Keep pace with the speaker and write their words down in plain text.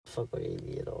fuck with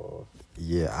AB at all.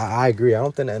 Yeah, I agree. I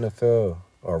don't think the NFL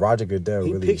or Roger Goodell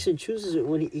He really... picks and chooses it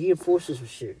when he enforces some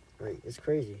shit. Right? It's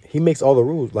crazy. He makes all the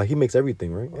rules. Like, he makes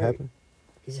everything, right? Happen.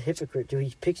 He's a hypocrite, dude.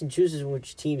 He picks and chooses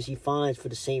which teams he finds for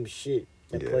the same shit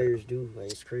that players do. Like,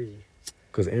 it's crazy.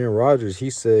 Because Aaron Rodgers, he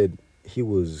said he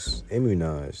was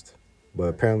immunized, but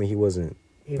apparently he wasn't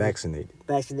vaccinated.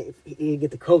 He didn't get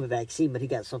the COVID vaccine, but he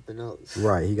got something else.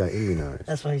 Right, he got immunized.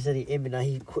 That's why he said he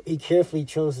immunized. He carefully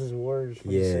chose his words.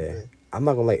 Yeah. I'm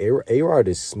not going to lie. A-Rod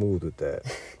is smooth with that.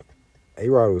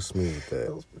 A-Rod was smooth with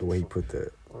that, the way he put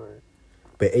that. Right.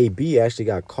 But AB actually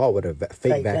got caught with a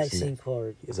fake vaccine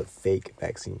card. It's a fake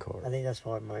vaccine card. I think that's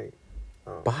why it might.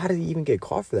 But how did he even get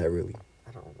caught for that, really?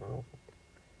 I don't know.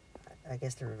 I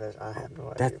guess they're I have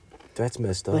no idea. That's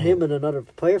messed up. But him and another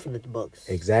player from the Bucks.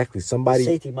 Exactly. Somebody.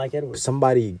 Safety Mike Edwards.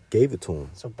 Somebody gave it to him.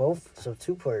 So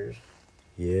two players.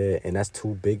 Yeah, and that's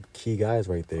two big key guys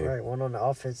right there. Right, one on the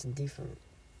offense and defense.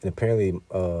 And apparently,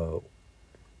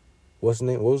 what's his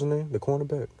name? What was his name? The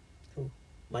cornerback.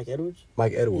 Mike Edwards?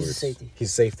 Mike Edwards. He's a safety.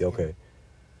 He's safety, okay.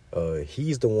 Yeah.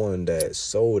 He's the one that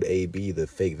sold AB the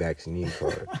fake vaccine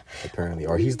card, apparently.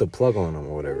 Or he's the plug on him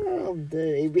or whatever. I'm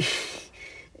dead.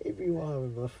 AB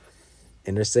wild enough.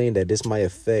 And they're saying that this might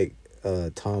affect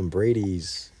Tom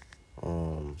Brady's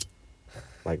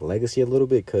legacy a little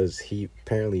bit because he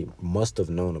apparently must have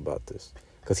known about this.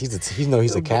 Because he's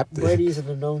a captain. Brady's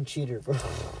a known cheater, bro.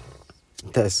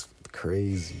 That's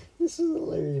crazy. This is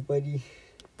hilarious, buddy.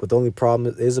 But the only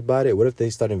problem is about it, what if they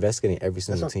start investigating every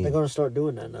single team? They're going to start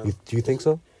doing that now. Do you think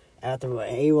so? After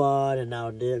A-Rod and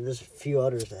now there's a few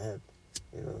others that have,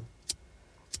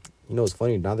 You know, it's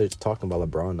funny. Now they're talking about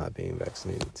LeBron not being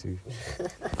vaccinated, too.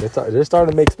 They're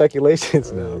starting to make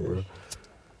speculations now, bro.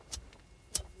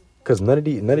 Because none of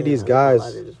these guys...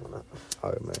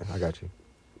 All right, man. I got you.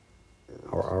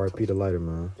 R.I.P. the lighter,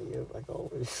 man. Yeah, like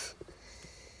always.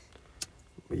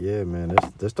 But yeah, man.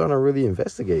 They're starting to really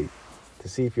investigate to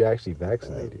see if you're actually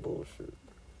vaccinated. That's bullshit.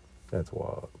 That's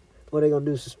wild. What are they going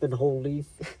to do? Suspend the whole league?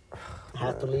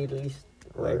 Half the league, at least?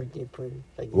 Right.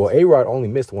 Like, well, A-Rod only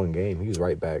missed one game. He was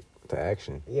right back to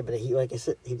action. Yeah, but like I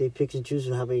said, they pick and choose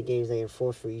how many games they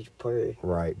enforce for each player.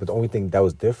 Right, but the only thing that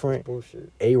was different,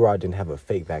 A-Rod didn't have a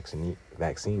fake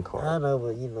vaccine card. I know,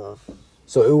 but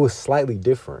So it was slightly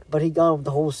different. But he got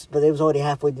the whole. But it was already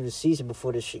halfway through the season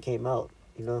before this shit came out.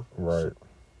 Right. So,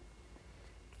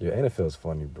 Yeah, NFL's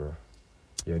funny, bro.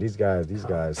 Yeah, these guys,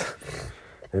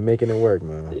 they're making it work,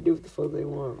 man. They do what the fuck they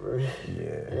want, bro.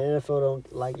 Yeah. And the NFL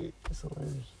don't like it. It's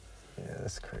hilarious. Yeah,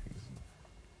 that's crazy.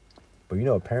 But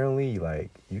apparently,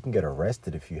 you can get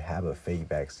arrested if you have a fake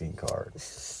vaccine card.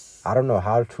 I don't know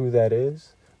how true that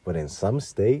is, but in some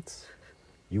states,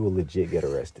 you will legit get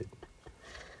arrested.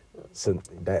 So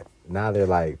that now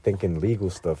they're thinking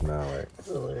legal stuff now, right? That's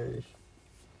hilarious.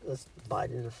 That's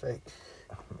Biden effect.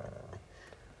 Man.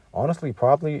 Honestly,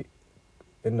 probably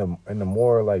in the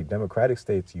more democratic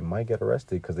states, you might get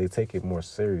arrested because they take it more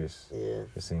serious. Yeah.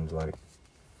 It seems like.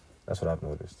 That's what I've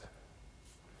noticed.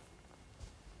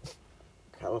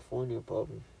 California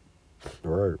probably.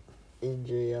 Right.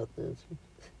 NJ out there too.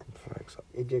 Facts.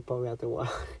 NJ probably out there wild.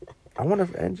 I wonder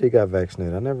if NJ got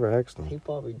vaccinated. I never asked him. He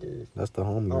probably did. That's the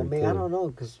homie. Oh, man, I don't know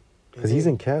because he's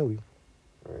in Cali.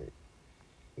 Right.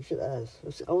 You should ask.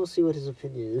 I want to see what his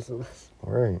opinion is on this.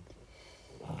 All right.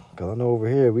 Because I know over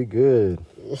here, we good.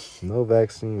 No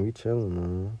vaccine. We chilling,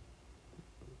 man.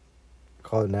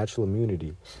 Call it natural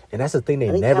immunity. And that's the thing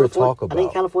they never talk about. I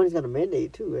think California's got a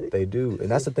mandate, too, right? They do. And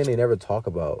that's the thing they never talk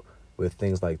about with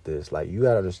things like this. You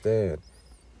got to understand,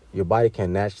 your body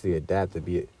can naturally adapt to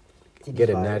get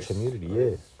a natural immunity. Right.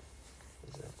 Yeah.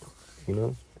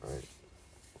 Exactly.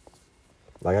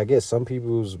 Right. I guess some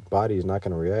people's body is not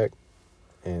going to react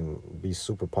and be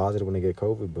super positive when they get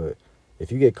COVID. But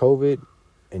if you get COVID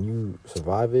and you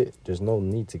survive it, there's no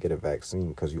need to get a vaccine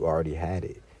because you already had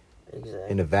it. Exactly.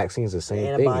 And the vaccine's the same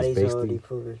thing. Antibodies are already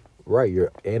proven. Right,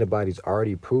 your antibodies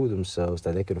already proved themselves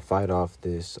that they can fight off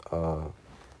this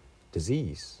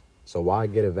disease. So why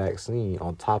get a vaccine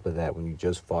on top of that when you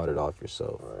just fought it off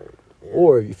yourself? Right. Yeah.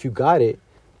 Or if you got it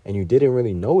and you didn't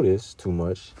really notice too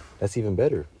much, that's even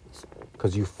better.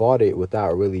 Because you fought it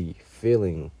without really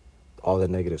feeling all the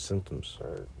negative symptoms.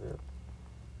 Right. Yeah.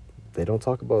 They don't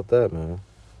talk about that, man.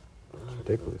 It's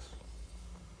ridiculous.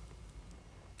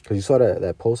 Because you saw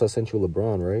that post I sent you,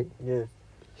 LeBron, right? Yeah.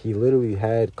 He literally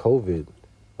had COVID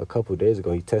a couple of days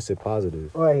ago. He tested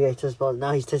positive. Right, yeah, he tested positive.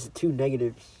 Now he's tested 2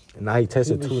 negatives. And now he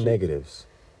tested 2 negatives.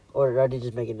 Or are they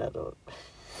just making that up?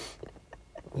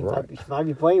 He Right. might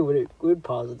be playing with it with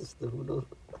positive stuff. Who knows?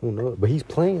 Who knows? But he's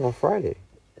playing on Friday.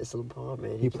 It's LeBron,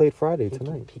 man. He played Friday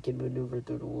tonight. He can maneuver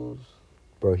through the wolves.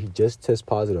 Bro, he just tested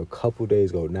positive a couple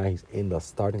days ago. Now he's in the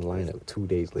starting lineup 2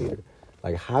 days later.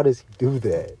 Like, how does he do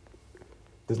that?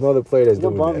 There's no other player that's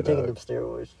doing Bobby that. taking them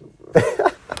steroids too, bro.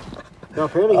 No,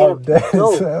 apparently he had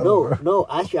no.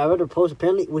 Actually, I read a post.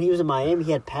 Apparently, when he was in Miami,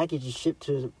 he had packages shipped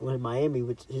to his, in Miami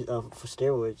with his, for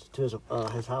steroids to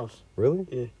his house. Really?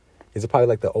 Yeah. Is it probably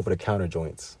like the over-the-counter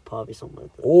joints? Probably something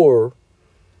like that. Or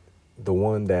the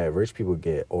one that rich people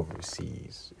get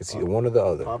overseas. It's either one or the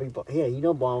other. Probably, yeah, you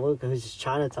know Bond because it's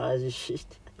China ties and shit.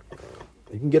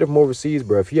 You can get it from overseas,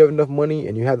 bro. If you have enough money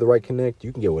and you have the right connect,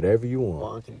 you can get whatever you want.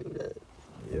 Bond can do that.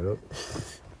 Yep.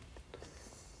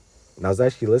 And I was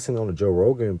actually listening on the Joe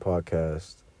Rogan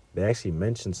podcast. They actually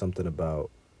mentioned something about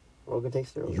Rogan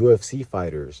takes steroids. UFC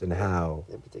fighters and how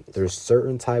there's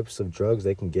certain types of drugs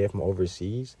they can get from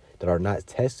overseas that are not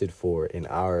tested for in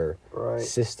our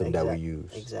system that we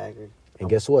use. Exactly. And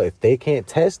guess what? If they can't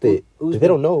test it, they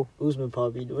don't know. Usman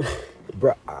probably doing it.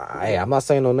 Bro, I'm not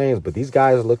saying no names, but these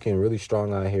guys are looking really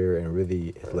strong out here and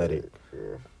really athletic.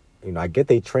 Yeah. You know, I get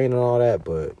they train and all that,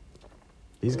 but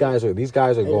these guys are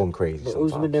going crazy. But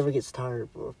Usman never gets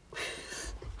tired, bro.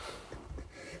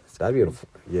 That'd be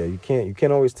yeah. You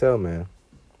can't always tell, man.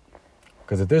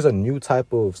 Because if there's a new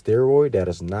type of steroid that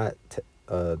is not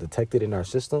detected in our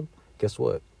system, guess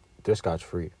what? They're scotch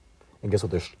free, and guess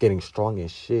what? They're getting strong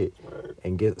as shit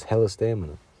and get hella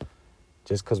stamina.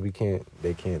 Just because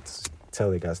they can't tell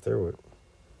they got steroid.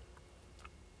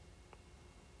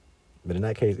 But in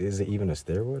that case, is it even a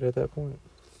steroid at that point?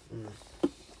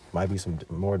 Might be some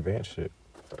more advanced shit.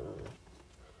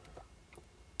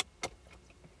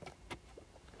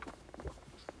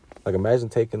 Like, imagine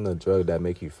taking the drug that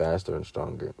make you faster and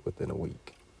stronger within a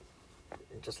week.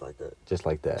 Just like that. Just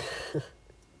like that.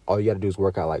 All you got to do is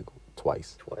work out like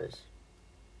twice.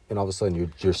 And all of a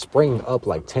sudden, you're springing up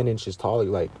like 10 inches taller.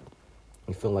 Like,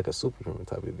 you feeling like a superhuman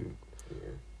type of dude.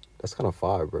 Yeah. That's kind of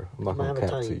fire, bro. I'm not going to cap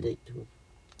to you. Dick too.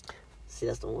 See,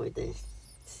 that's the only thing.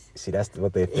 See, that's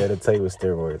what they fail to tell you with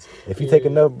steroids. If you take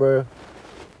enough, bro,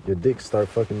 your dick start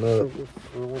fucking up.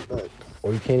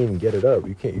 Or you can't even get it up.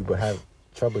 You have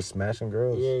trouble smashing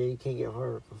girls. Yeah, you can't get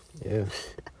hurt. Yeah.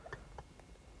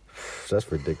 That's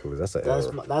ridiculous.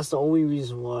 That's the only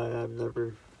reason why I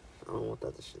don't want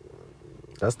that to shit.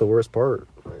 That's the worst part.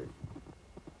 Right.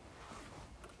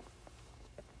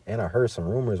 And I heard some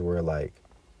rumors where, like,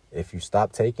 if you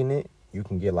stop taking it, you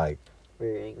can get, like,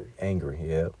 very angry.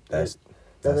 Yeah. That's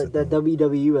that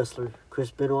WWE wrestler,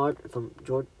 Chris Benoit from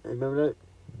Georgia. Remember that?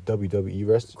 WWE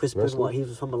wrestler? Chris Benoit. He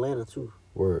was from Atlanta, too.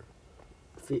 Word.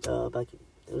 Back,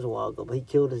 it was a while ago, but he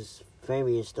killed his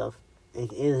family and stuff. And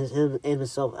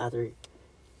himself after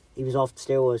he was off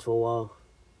steroids for a while.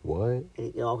 What?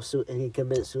 And he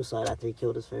committed suicide after he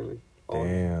killed his family.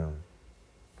 Damn.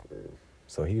 Yeah.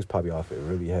 So he was probably off it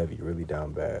really heavy, really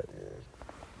down bad. Yeah.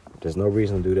 There's no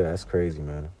reason to do that. That's crazy,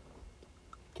 man.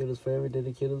 Killed his family, then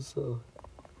he killed himself.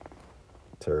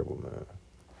 Terrible, man.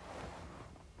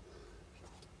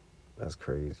 That's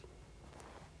crazy.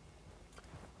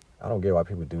 I don't get why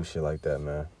people do shit like that,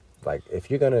 man. Like, if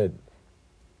you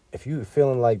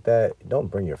feeling like that, don't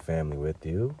bring your family with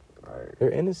you. Right.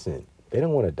 They're innocent. They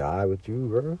don't want to die with you,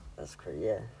 bro. That's crazy,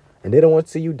 yeah. And they don't want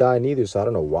to see you die neither, so I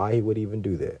don't know why he would even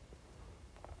do that.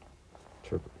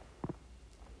 Triple.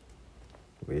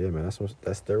 But yeah, man, that's what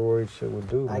that steroid shit would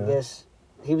do, man. I guess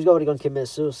he was going to commit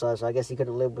suicide, so I guess he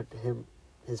couldn't live with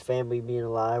his family being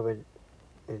alive and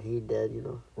he dead, you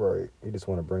know. Right. He just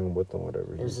want to bring him with him,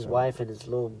 whatever. It was his wife and his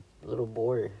little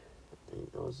boy.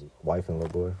 Wife and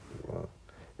little boy. Wow.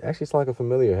 It actually sounds like a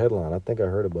familiar headline. I think I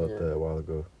heard about that a while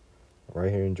ago. Right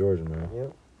here in Georgia, man.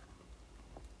 Yep.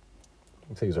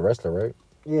 You say he's a wrestler, right?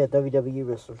 Yeah, WWE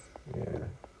wrestler. Yeah.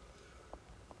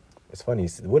 It's funny.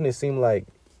 Wouldn't it seem like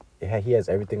he has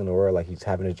everything in the world? Like he's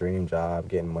having a dream job,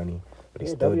 getting money, but he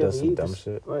still does some dumb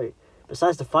shit? Right.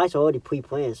 Besides, the fights are already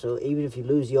pre-planned, so even if you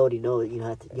lose, you already know that you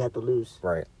have to lose.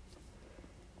 Right.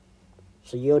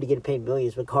 So you already get paid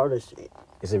millions, regardless.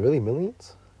 Is it really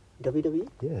millions? WWE?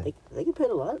 Yeah. They get paid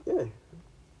a lot, yeah.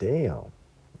 Damn.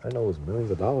 I know it was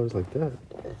millions of dollars like that.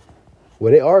 Yeah.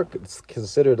 Well, they are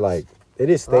considered like, it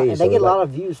is staged. And they get a lot of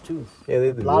views, too. Yeah,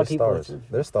 they do. A lot of people.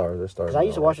 They're stars. Because I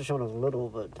used to watch the show when I was little,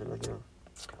 but,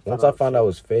 once I found out it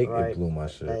was fake, it blew my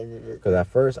shit. Because at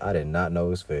first, I did not know it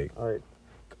was fake. All right.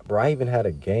 Bro, I even had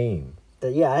a game. I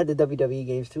had the WWE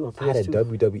games, too, on PS2. I had a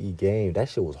WWE game. That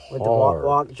shit was hard. With the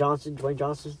Rock Johnson, Dwayne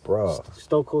Johnson. Bro.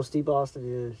 Stone Cold Steve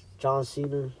Austin, John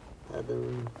Cena.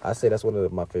 I say that's one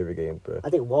of my favorite games, bro. I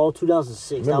think Wall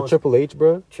 2006. Remember Triple H,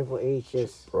 bro? Triple H,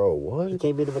 yes. Bro, what? He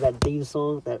came in with that theme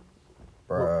song,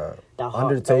 Bro.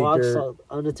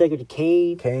 Undertaker to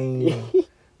Kane.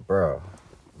 Bro.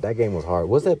 That game was hard.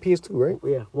 Was that PS2, right?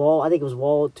 Yeah, Wall. I think it was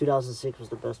Wall. 2006 was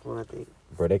the best one. I think.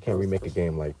 Bro, they can't remake a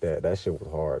game like that. That shit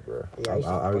was hard, bro. Yeah,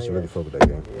 I used to really fuck with that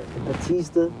game. Yeah.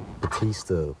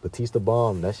 Batista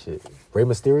bomb. That shit. Rey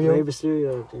Mysterio.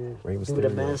 Dude. Rey Mysterio. With a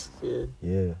mask. Yeah.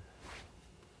 Yeah,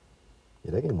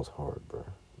 that game was hard, bro.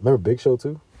 Remember Big Show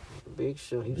too? Big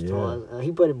Show. He was tall.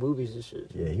 He played in movies and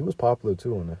shit. Yeah, he was popular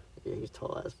too on that. Yeah, he was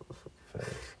tall as motherfucker. Facts.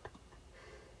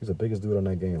 He was the biggest dude on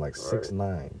that game, like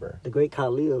 6'9", bro. The Great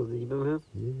Khalil. Do you remember him?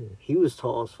 Yeah. He was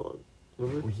tall as fuck.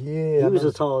 Remember? Yeah. He was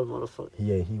a tall motherfucker.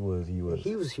 Yeah, he was. He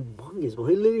was humongous, bro.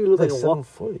 He literally looked like a 7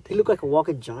 foot. He looked like a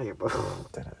walking giant, bro.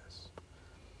 That ass.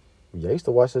 Yeah, I used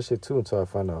to watch that shit too until I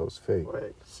found out it was fake.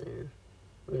 Right. Same.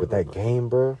 But that game,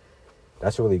 bro,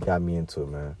 that's what really got me into it,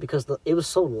 man. Because it was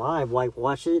so live, like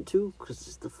watching it too,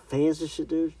 because the fans and shit,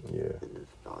 dude. Yeah. And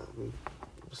I mean,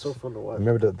 it was so fun to watch.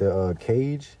 Remember the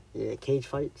cage? Yeah, cage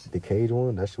fights. The cage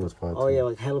one? That shit was fun too. Oh yeah,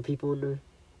 like hella people in there.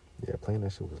 Yeah, playing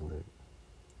that shit was lit.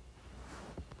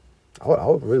 I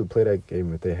would really play that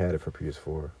game if they had it for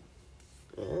PS4.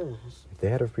 Yeah. If they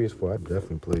had it for PS4, I'd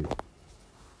definitely play it.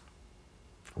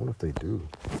 I wonder if they do.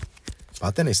 I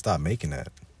think they stopped making that.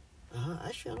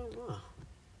 Actually, I don't know.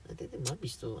 I think they might be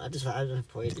still. I just haven't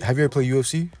played it. Have you ever played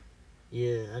UFC?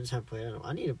 Yeah, I just haven't played it.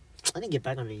 I need to get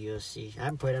back on the UFC. I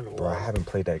haven't played it in a while. Bro, I haven't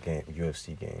played that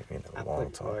UFC game in a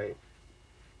long time. Right.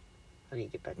 I need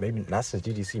to get back. Maybe not since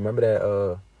GDC. Remember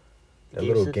that that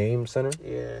little game center?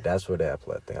 Yeah. That's where I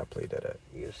think I played that at.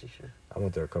 UFC, sure. I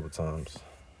went there a couple times.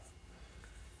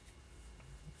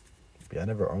 Yeah, I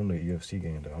never owned a UFC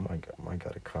game though. I might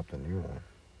gotta cop the new one.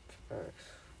 Facts.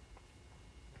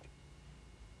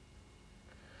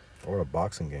 Or a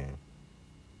boxing game.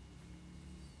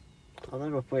 I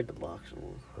never played the boxing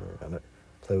one. Yeah, I never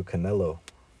play with Canelo.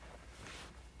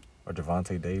 Or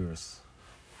Gervonta Davis.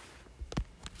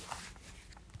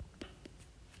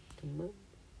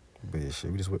 But yeah,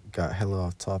 shit, we just got hella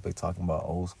off topic talking about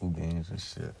old school games and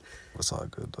shit. It's all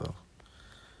good though.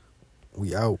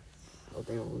 We out. Oh,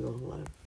 damn, we on live.